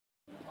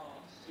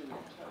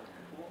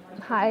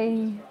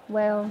Hi,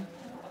 well,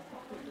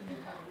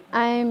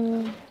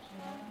 I'm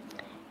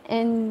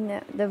in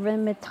the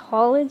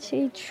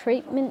rheumatology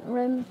treatment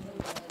room.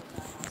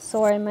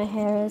 Sorry, my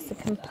hair is a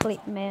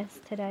complete mess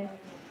today,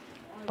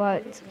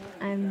 but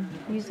I'm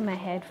using my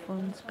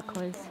headphones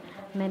because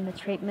I'm in the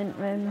treatment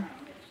room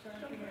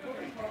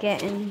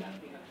getting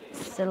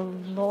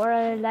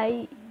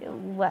light,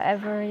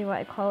 whatever you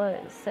want to call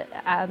it. So,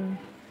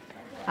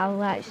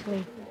 I'll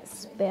actually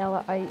spell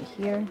it out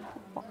here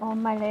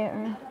on my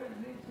letter.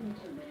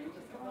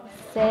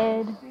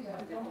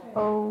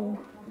 ZOLEDRONATE.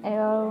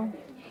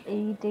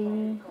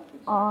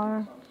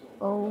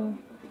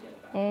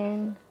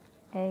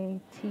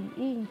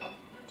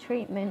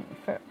 Treatment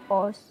for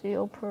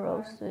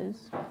osteoporosis,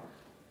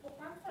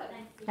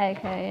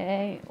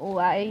 aka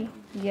OI,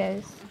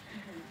 yes.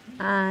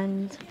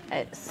 And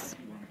it's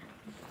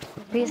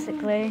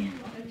basically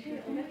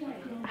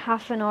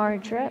half an hour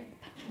drip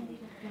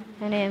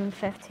and then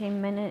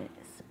 15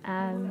 minutes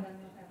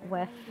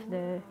with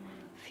the,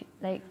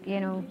 like,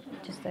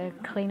 just a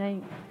clean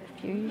out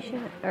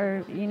fusion,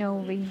 or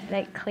we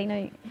like clean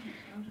out.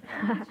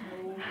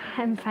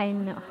 I'm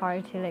finding it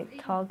hard to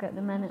like talk at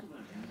the minute,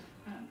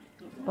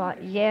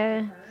 but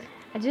yeah,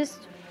 I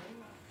just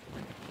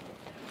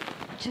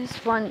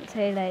want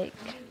to like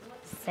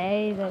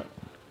say that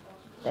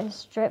the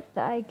strip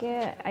that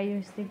I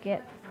used to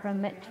get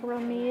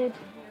made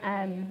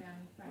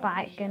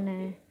back in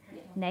the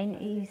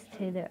 90s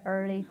to the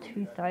early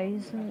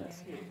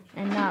 2000s,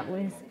 and that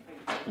was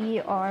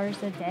 8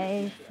 hours a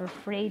day for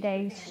 3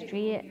 days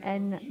straight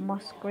in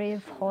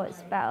Musgrave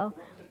Hospital,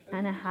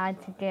 and I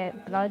had to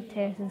get blood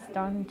tests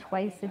done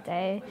twice a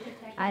day,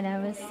 and I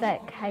was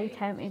sick, high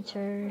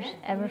temperatures,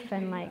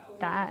 everything like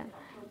that.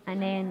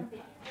 And then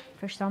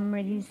for some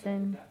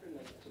reason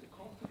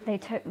they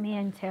took me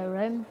into a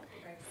room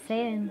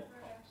saying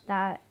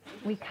that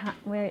we can't,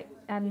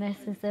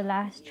 this is the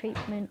last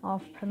treatment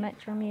of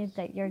prometromide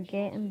that you're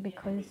getting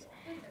because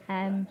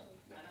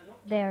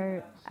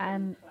they're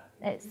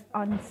it's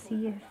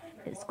unsafe,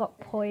 it's got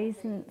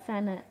poisons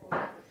in it.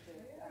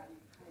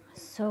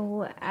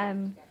 So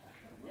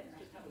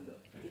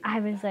I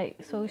was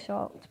like so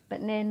shocked,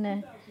 but then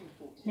the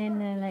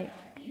like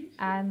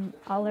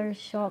other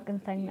shocking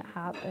thing that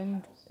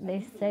happened,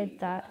 they said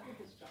that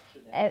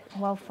it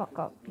will fuck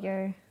up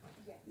your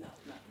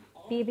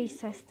baby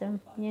system,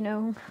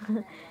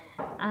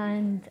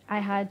 and I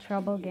had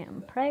trouble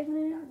getting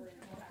pregnant.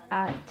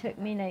 It took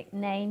me like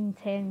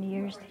 9-10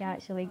 years to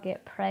actually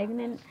get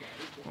pregnant,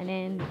 and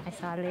then I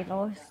sadly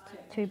lost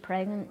 2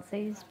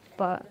 pregnancies,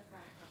 but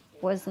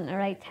wasn't the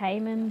right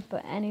timing.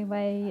 But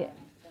anyway,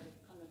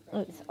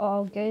 it's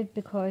all good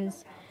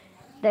because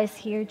this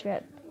hair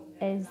drip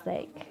is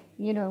like,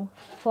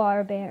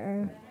 far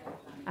better.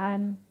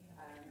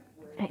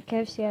 It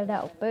gives you a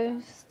little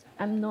boost.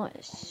 I'm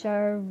not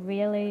sure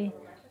really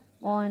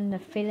on the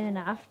feeling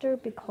after,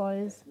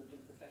 because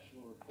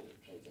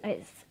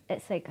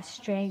it's like a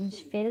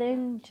strange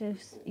feeling.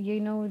 Just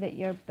that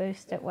you're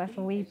boosted with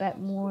a wee bit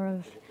more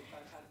of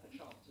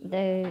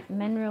the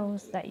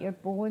minerals that your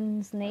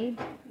bones need,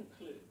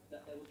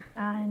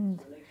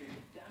 and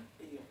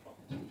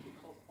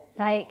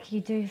like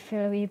you do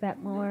feel a wee bit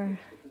more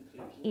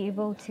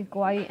able to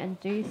go out and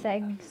do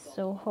things.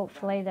 So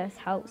hopefully this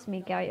helps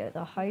me get out of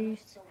the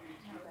house,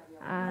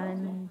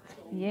 and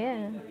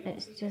yeah,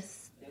 it's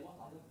just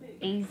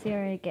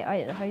easier to get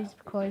out of the house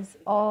because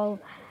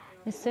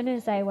as soon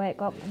as I wake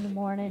up in the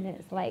morning,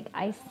 it's like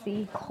I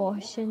see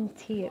caution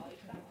tape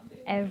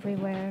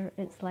everywhere.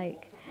 It's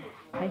like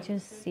I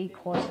just see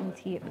caution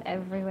tape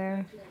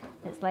everywhere.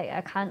 It's like I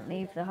can't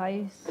leave the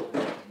house.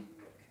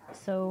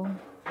 So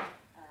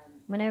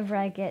whenever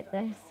I get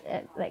this,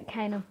 it like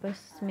kind of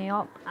boosts me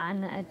up,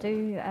 and I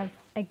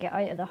get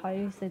out of the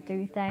house, I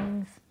do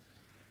things.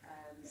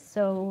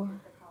 So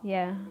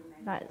yeah,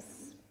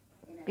 that's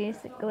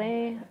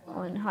basically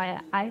on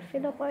how I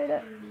feel about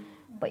it.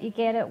 But you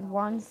get it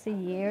once a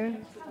year,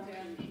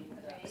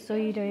 so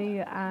you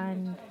do,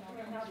 and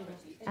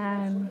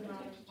um,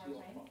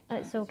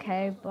 it's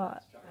okay.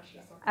 But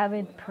I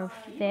would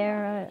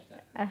prefer it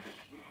if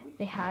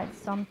they had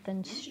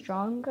something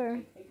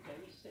stronger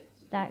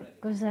that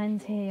goes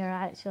into your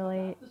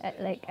actually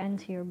like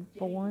into your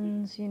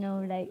bones,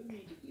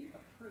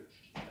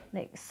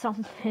 like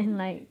something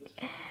like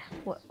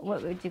what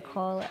would you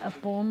call it, a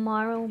bone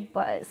marrow,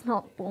 but it's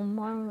not bone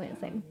marrow,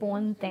 it's like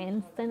bone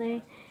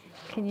density.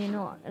 Can you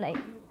not like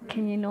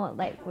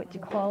what do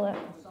you call it,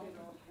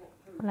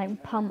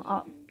 like pump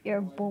up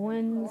your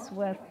bones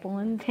with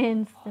bone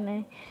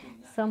density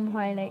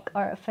somehow, like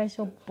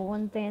artificial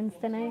bone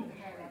density,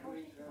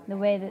 the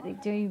way that they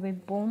do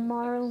with bone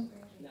marrow?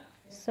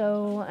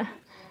 So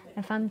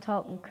if I'm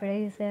talking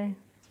crazy,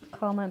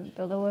 comment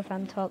below if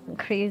I'm talking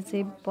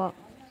crazy, but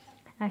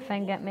I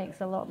think it makes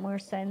a lot more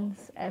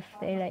sense if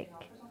they like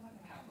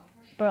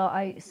brought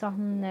out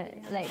something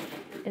that like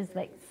is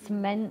like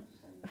cement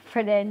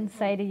for the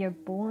inside of your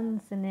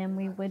bones, and then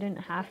we wouldn't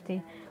have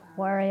to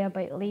worry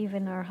about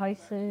leaving our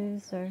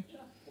houses or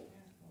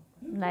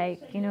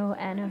like, you know,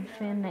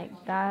 anything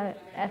like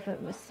that, if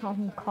it was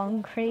some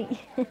concrete,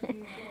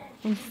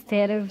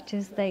 instead of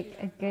just like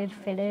a good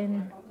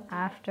feeling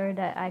after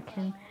that I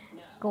can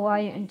go out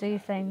and do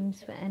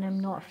things and I'm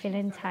not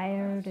feeling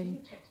tired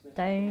and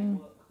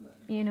down,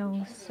 you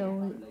know.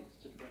 So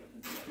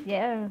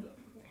yeah,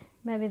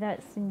 maybe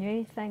that's the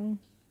new thing.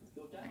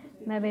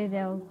 Maybe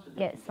they'll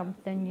get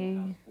something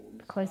new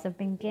because I've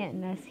been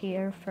getting this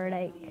here for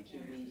like,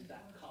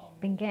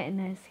 been getting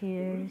this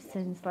here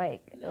since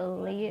like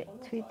late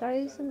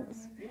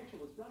 2000s.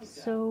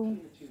 So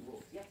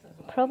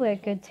probably a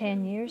good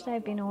 10 years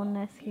I've been on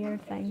this here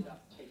thing.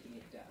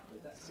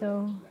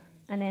 So,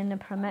 and then the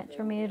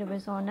prometrometer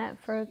was on it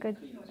for a good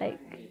like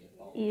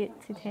 8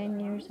 to 10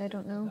 years, I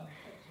don't know.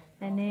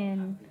 And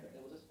then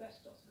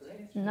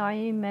now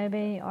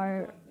maybe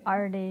are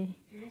they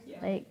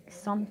like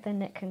something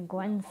that can go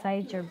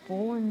inside your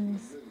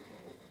bones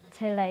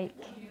to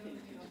like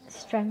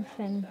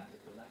strengthen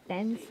the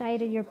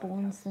inside of your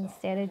bones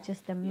instead of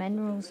just the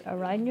minerals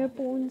around your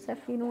bones, if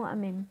you know what I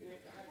mean.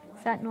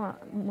 Is that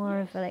not more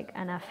of like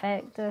an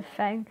effective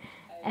thing?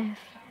 If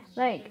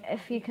like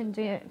if you can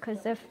do it,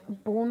 because if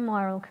bone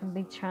marrow can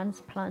be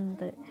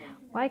transplanted,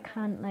 why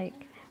can't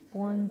like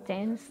bone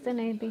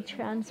density be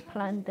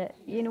transplanted?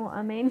 You know what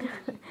I mean?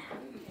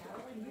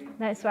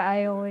 That's what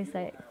I always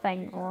like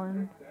think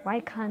on. Why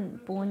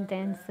can't bone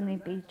density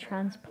be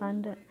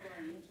transplanted?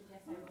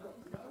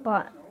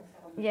 But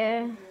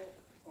yeah,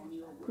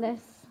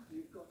 this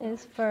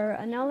is for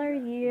another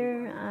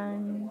year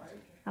and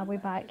I'll be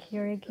back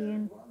here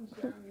again.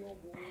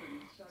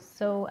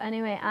 So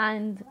anyway,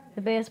 and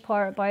the best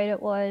part about it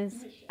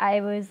was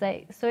I was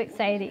like so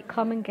excited,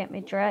 come and get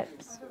me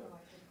drips.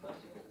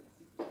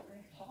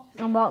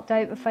 I walked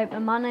out without my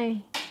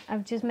money.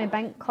 I've just my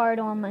bank card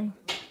on me.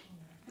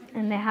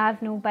 And they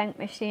have no bank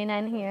machine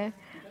in here.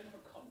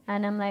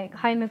 And I'm like,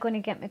 how am I going to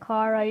get my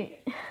car out?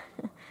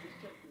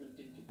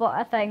 But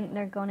I think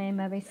they're going to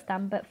maybe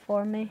stamp it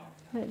for me.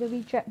 Like the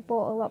wee drip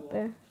bottle up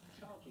there.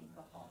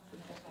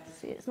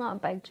 See, it's not a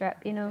big drip,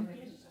 you know.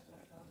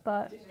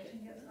 But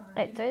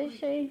it does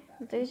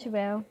you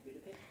well.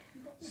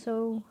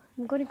 So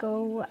I'm going to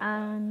go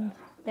and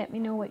let me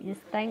know what you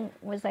think.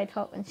 Was I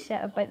talking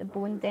shit about the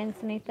bone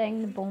density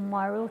thing, the bone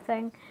marrow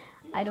thing?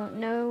 I don't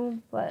know,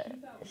 but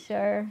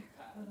sure.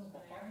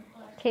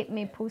 Keep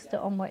me posted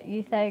on what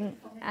you think.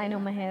 I know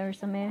my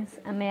hair's a mess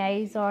and my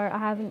eyes are. I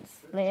haven't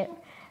slept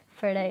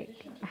for like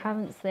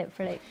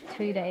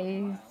 2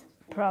 days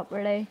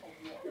properly.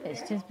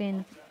 It's just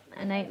been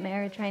a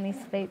nightmare trying to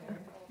sleep.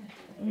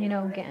 You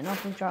know, getting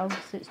off of drugs.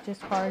 It's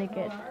just hard to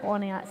get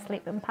on that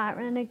sleeping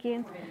pattern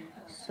again.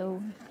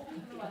 So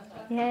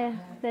yeah,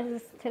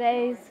 this is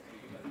today's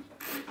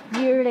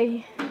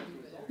yearly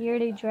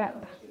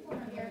drip.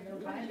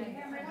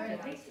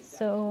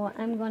 So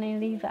I'm gonna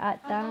leave it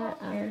at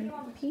that and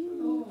peace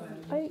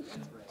out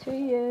to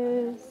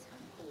yous.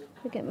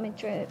 Look at my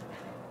drip.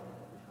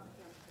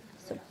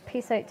 So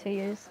peace out to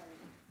yous.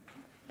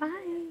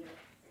 Bye.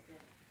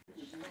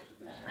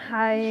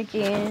 Hi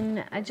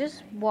again. I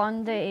just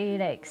wanted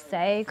to like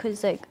say,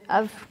 cause like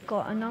I've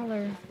got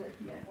another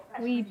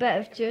wee bit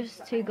of juice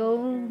to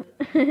go,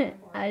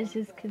 as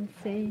you can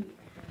see.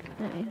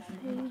 Let me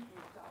see.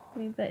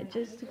 Wee bit of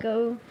juice to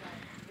go.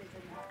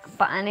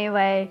 But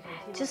anyway,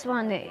 just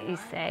wanted to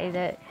say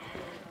that,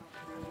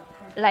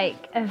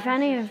 like, if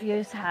any of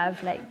you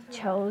have like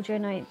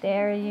children out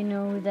there, you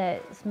know,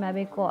 that's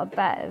maybe got a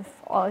bit of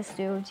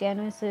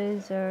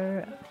osteogenesis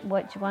or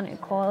what you want to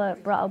call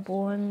it, brittle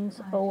bones,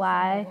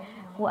 OI,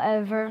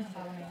 whatever,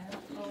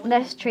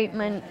 this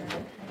treatment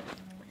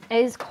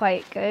is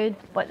quite good,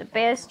 but the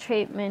best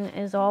treatment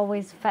is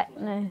always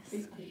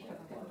fitness.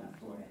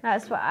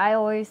 That's what I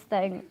always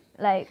think.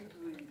 Like,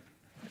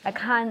 I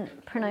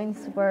can't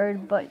pronounce the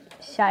word, but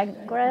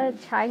chankra,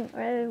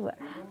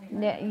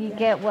 you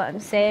get what I'm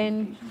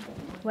saying,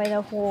 with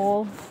the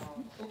whole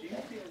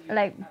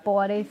like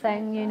body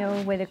thing, you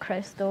know, with the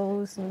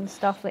crystals and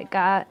stuff like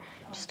that.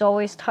 Just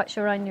always touch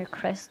around your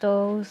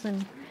crystals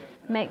and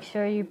make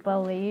sure you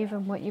believe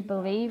in what you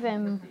believe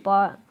in.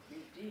 But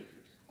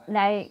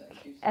like,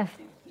 if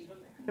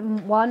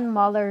one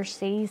mother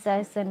sees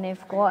this and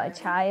they've got a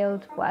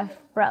child with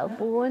brittle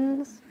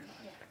bones,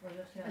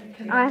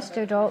 ask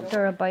your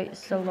doctor about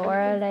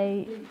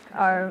salorolite,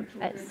 or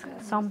it's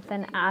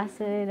something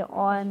acid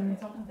on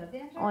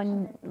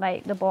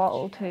like the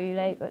bottle too,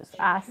 like it's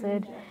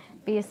acid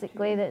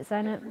basically that's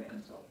in it.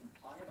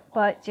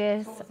 But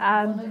just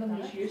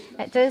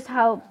it does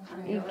help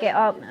you get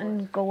up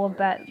and go a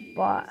bit,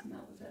 but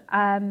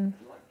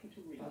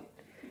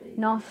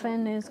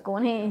nothing is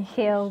going to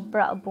heal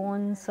brittle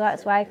bones. So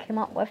that's why I came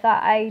up with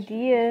that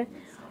idea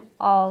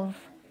of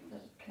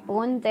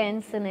bone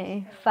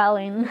density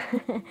filling.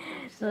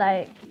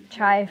 Like,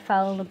 try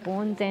fill the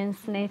bone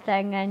density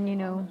thing in, you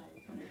know,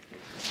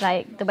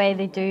 like the way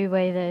they do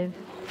with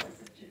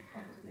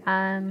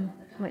the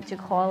what you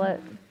call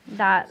it,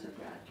 that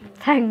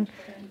thing,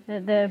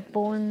 the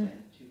bone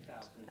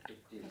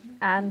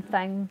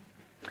thing,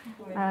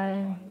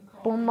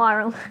 bone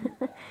marrow.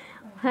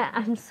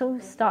 I'm so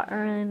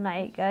stuttering,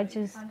 like, I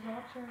just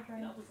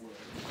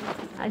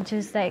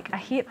like, I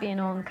hate being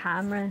on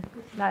camera.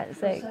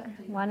 That's like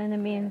one of the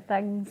main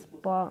things.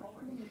 But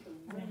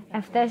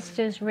if this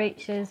just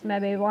reaches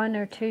maybe one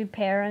or two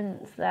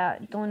parents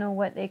that don't know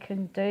what they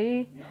can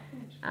do,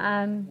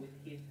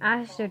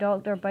 ask your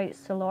doctor about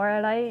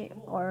celularite,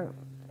 or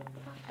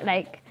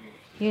like,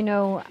 you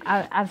know,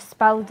 I've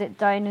spelled it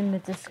down in the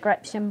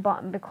description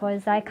button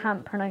because I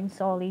can't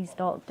pronounce all these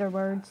doctor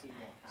words.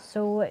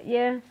 So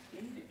yeah,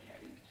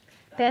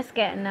 best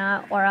getting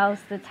that, or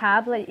else the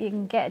tablet. You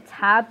can get a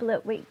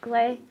tablet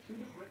weekly,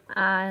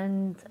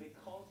 and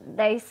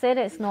they said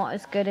it's not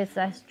as good as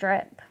this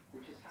drip.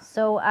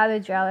 So I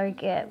would rather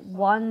get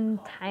one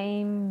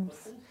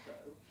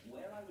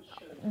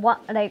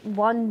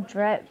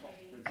drip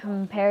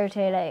compared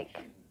to like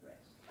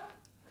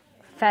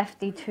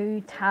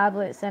 52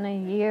 tablets in a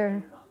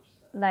year.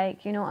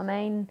 Like, you know what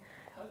I mean?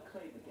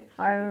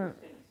 Or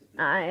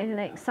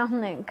like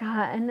something like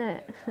that, isn't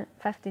it?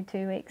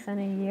 52 weeks in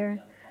a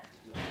year.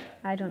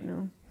 I don't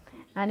know.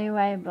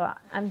 Anyway, but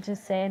I'm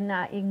just saying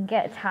that you can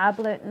get a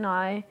tablet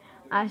now.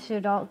 Ask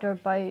your doctor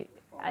about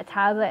a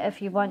tablet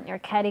if you want your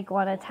kid to go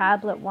on a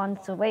tablet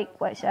once a week,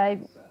 which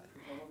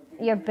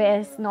you're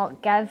best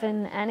not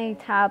giving any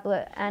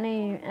tablet,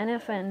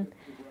 anything.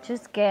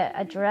 Just get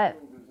a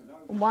drip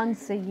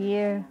once a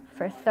year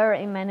for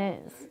 30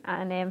 minutes,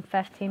 and then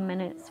 15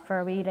 minutes for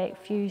a wee like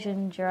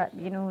fusion drip,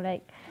 you know,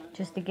 like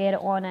just to get it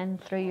on in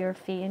through your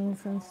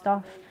veins and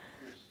stuff.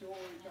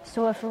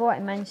 So I forgot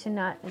to mention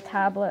that, the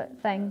tablet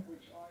thing.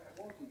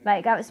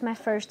 Like, that was my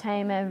first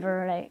time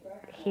ever like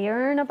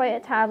hearing about a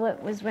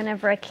tablet, was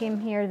whenever I came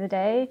here the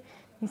day.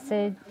 He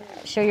said,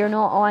 "Sure you're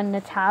not on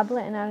the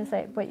tablet?" And I was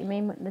like, "What do you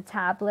mean with the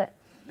tablet?"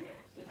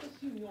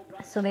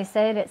 So they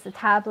said it's a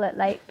tablet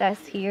like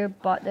this here,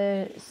 but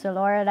the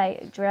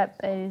celularite drip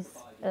is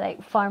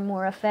like far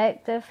more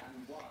effective.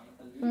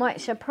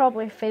 Which I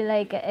probably feel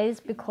like it is,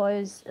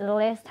 because the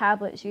less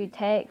tablets you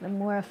take, the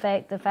more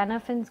effective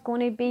anything's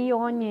going to be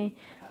on you.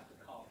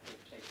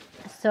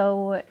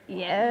 So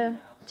yeah,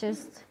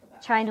 just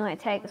try not to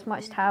take as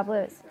much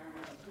tablets.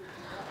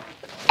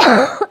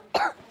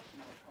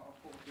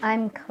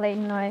 I'm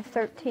clean now,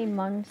 13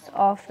 months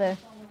off the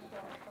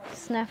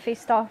sniffy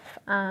stuff,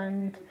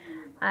 and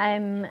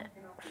I'm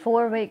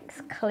 4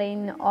 weeks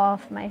clean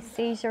off my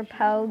seizure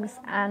pills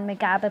and my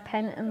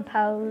gabapentin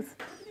pills.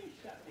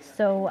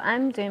 So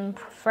I'm doing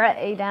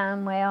pretty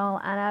damn well,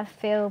 and I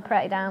feel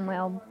pretty damn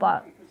well,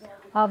 but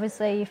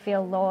obviously you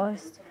feel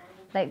lost.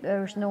 Like,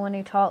 there's no one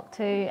to talk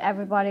to,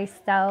 everybody's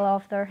still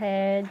off their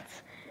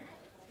heads.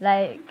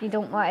 Like, you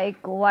don't want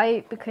to go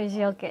out because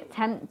you'll get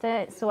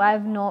tempted. So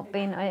I've not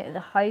been out of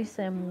the house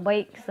in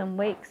weeks and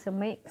weeks and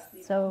weeks,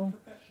 so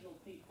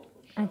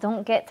I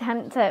don't get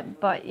tempted.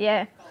 But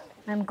yeah,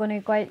 I'm going to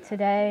go out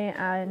today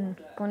and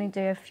going to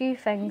do a few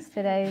things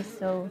today,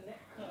 so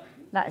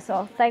that's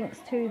all thanks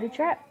to the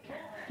trip.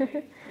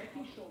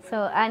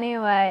 So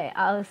anyway,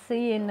 I'll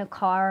see you in the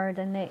car,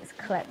 the next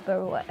clip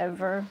or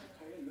whatever.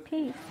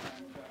 Peace.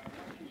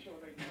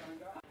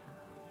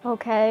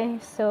 Okay,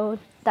 so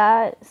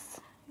that's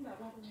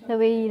the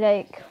wee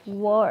like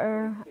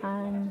water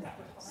and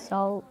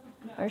salt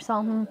or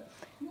something,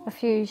 a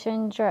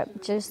fusion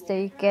drip, just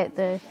to get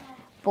the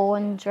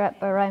bone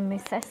drip around my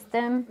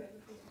system.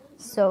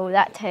 So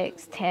that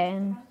takes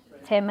 10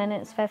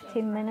 minutes,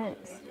 15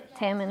 minutes,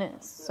 10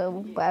 minutes, so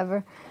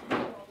whatever.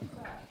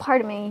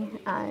 Pardon me,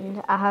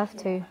 and I have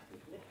to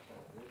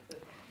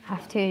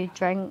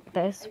drink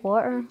this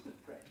water.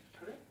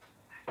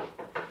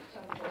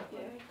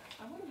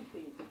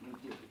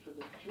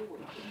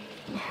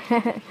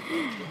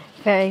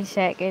 Very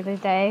shaky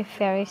today,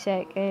 very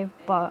shaky,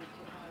 but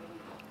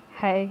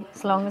hey,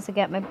 as long as I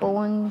get my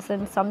bones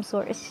in some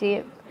sort of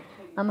shape,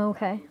 I'm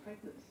okay.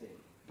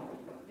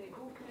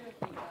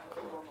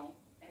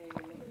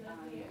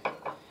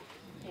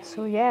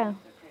 So yeah,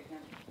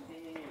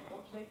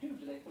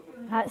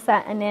 that's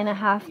it. And then I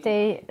have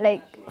to,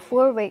 like,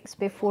 4 weeks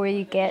before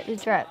you get the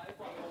drip,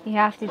 you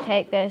have to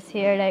take this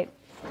here, like,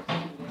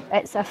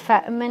 it's a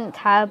vitamin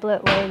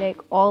tablet with like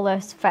all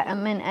this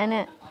vitamin in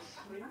it.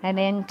 And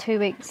then 2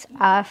 weeks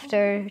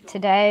after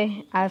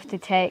today, I have to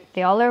take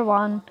the other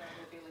one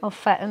of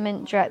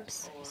vitamin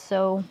drips.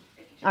 So,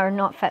 or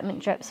not vitamin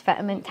drips,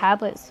 vitamin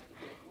tablets.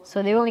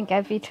 So they only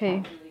give you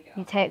 2.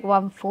 You take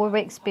one 4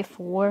 weeks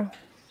before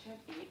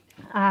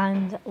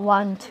and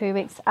one 2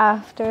 weeks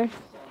after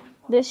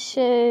this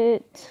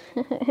shit.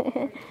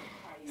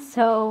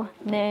 So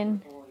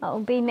then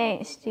it'll be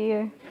next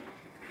year,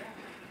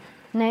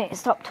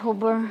 next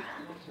October,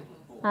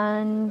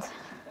 and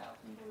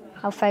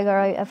I'll figure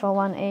out if I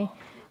want to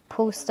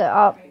post it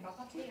up.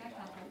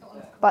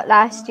 But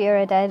last year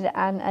I did,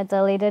 and I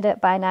deleted it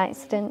by an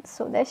accident.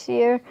 So this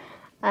year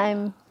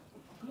I'm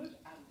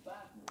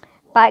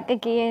back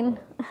again.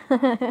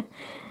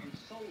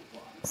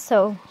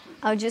 So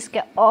I'll just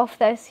get off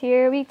this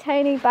here wee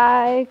tiny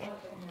bag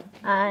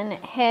and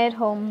head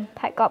home,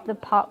 pick up the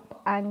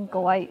pup and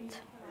go out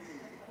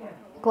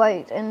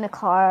in the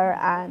car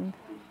and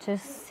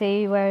just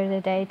see where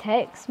the day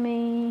takes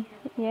me.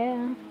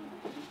 Yeah.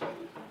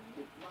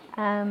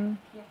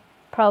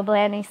 Probably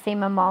I need to see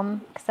my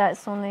mum, because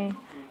that's the only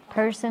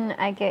person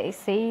I get to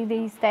see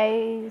these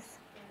days.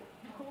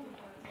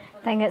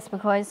 I think it's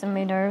because of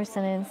my nerves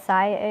and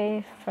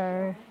anxiety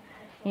for,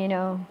 you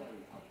know,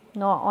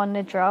 not on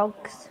the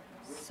drugs.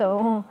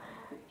 So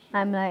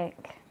I'm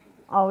like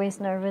always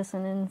nervous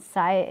and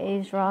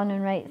anxiety's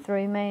running right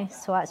through me.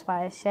 So that's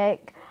why I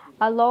shake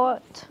a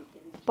lot.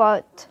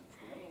 But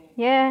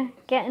yeah,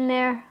 getting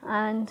there.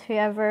 And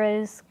whoever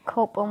is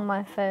coping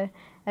with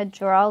a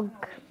drug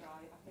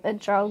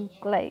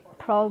like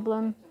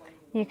problem,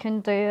 you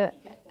can do it.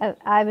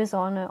 I was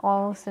on it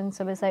all since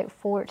I was like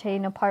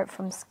 14, apart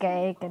from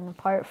skeg and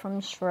apart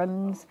from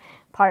shrooms,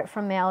 apart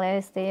from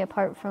LSD,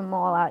 apart from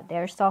all that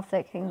there stuff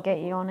that can get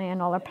you on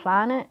another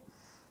planet.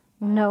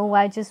 No,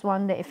 I just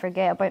wanted to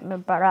forget about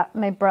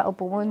my brittle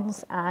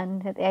bones,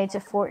 and at the age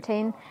of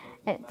 14,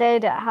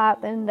 it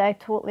happened. I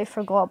totally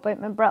forgot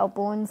about my brittle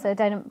bones. I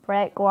didn't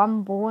break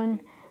one bone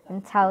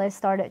until I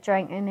started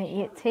drinking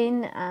at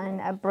 18,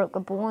 and I broke a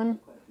bone.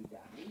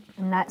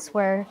 And that's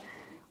where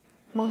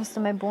most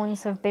of my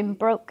bones have been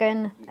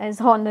broken,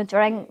 is on the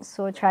drink.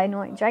 So I try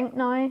not to drink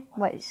now,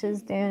 which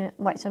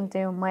I'm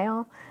doing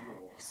well.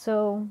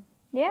 So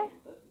yeah,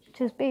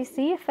 just be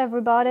safe,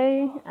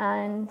 everybody.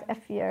 And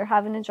if you're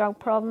having a drug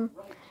problem,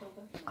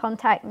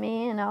 contact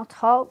me and I'll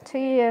talk to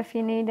you. If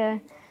you need a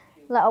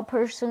little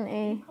person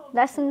to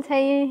listen to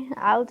you,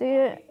 I'll do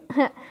it.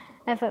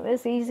 If it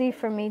was easy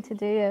for me to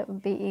do it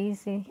would be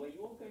easy.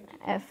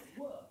 If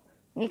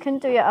you can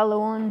do it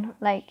alone,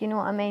 like, you know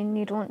what I mean?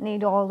 You don't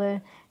need all the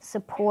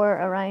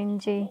support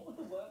around you.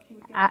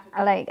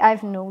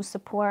 I've no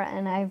support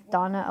and I've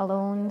done it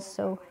alone.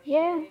 So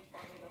yeah,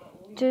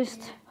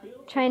 just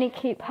trying to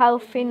keep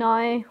healthy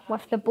now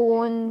with the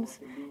bones.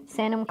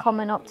 Saying I'm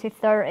coming up to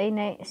 30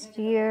 next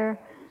year,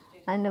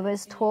 and I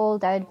was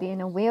told I'd be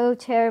in a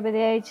wheelchair by the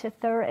age of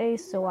 30.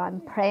 So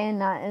I'm praying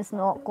that is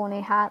not going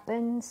to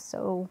happen.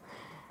 So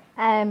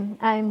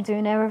I'm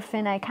doing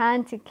everything I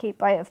can to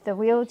keep out of the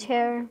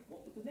wheelchair.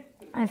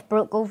 I've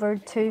broke over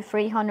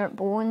 300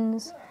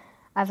 bones.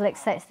 I've like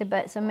 60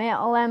 bits of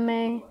metal in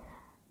me.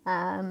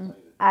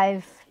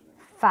 I've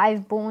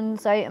 5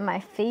 bones out of my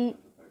feet.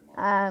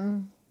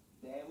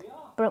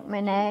 Broke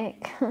my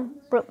neck.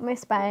 Broke my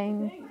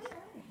spine.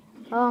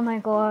 Oh my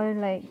god,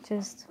 like,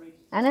 just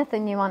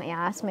anything you want to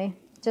ask me,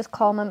 just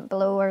comment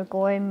below or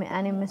go on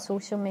any of my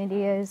social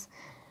medias.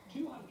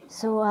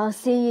 So I'll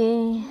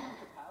see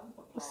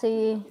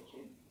you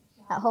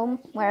at home,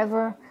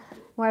 wherever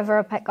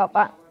I pick up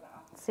at.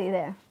 See you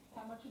there.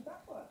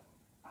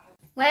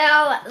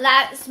 Well,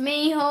 that's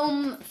me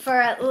home for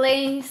at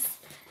least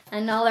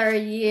another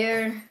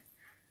year.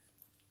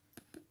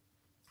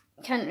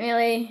 Can't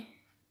really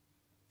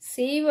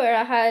see where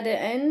I had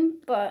it in,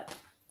 but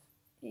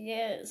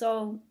yeah, it's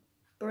all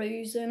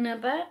bruising a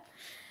bit.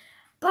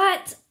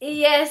 But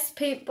yes,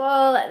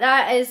 people,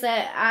 that is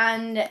it.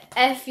 And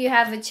if you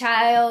have a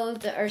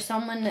child or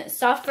someone that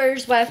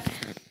suffers with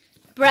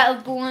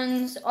brittle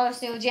bones,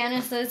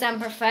 osteogenesis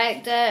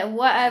imperfecta,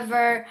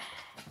 whatever,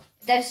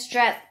 this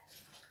drip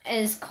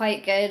is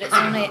quite good.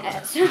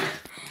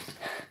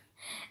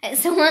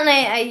 It's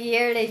only a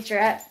yearly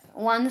drip.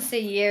 Once a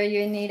year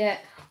you need it,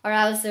 or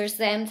else there's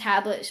them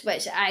tablets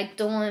which I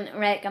don't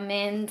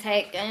recommend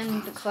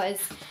taking, because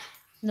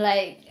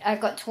like I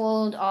got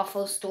told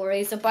awful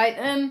stories about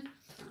them.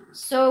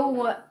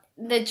 So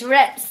the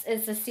drips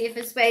is the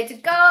safest way to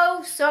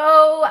go.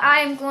 So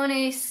I'm going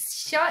to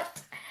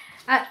shut.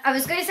 I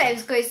was going to say I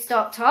was going to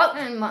stop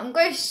talking, but I'm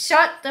going to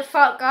shut the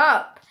fuck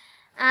up.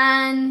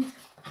 And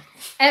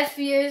if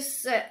you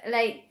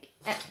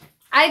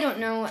I don't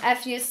know,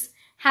 if you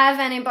have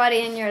anybody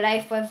in your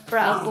life with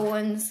brittle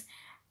bones,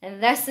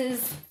 and this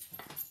is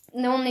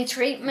the only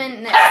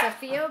treatment that's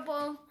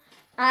available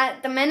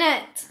at the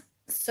minute.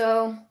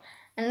 So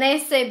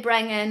unless they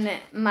bring in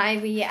my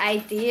wee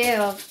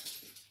idea of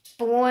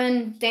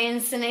bone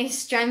density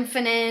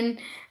strengthening,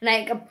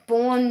 like a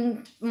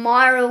bone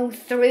marrow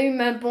through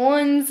my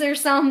bones or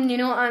something, you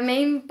know what I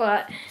mean?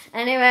 But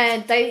anyway, I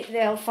doubt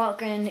they'll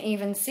fucking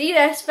even see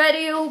this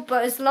video.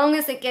 But as long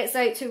as it gets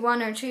out to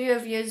 1 or 2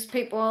 of you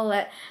people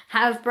that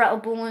have brittle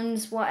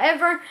bones,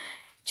 whatever,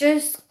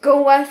 just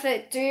go with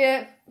it, do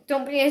it.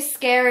 Don't be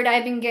scared.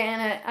 I've been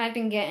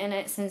getting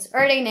it since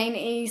early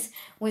 90s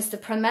was the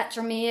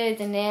prometromide,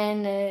 and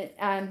then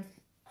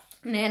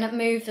it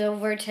moved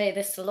over to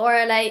the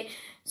Solorolite.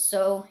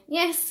 So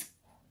yes.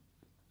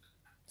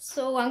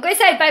 So I'm going to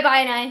say bye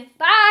bye now.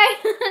 Bye.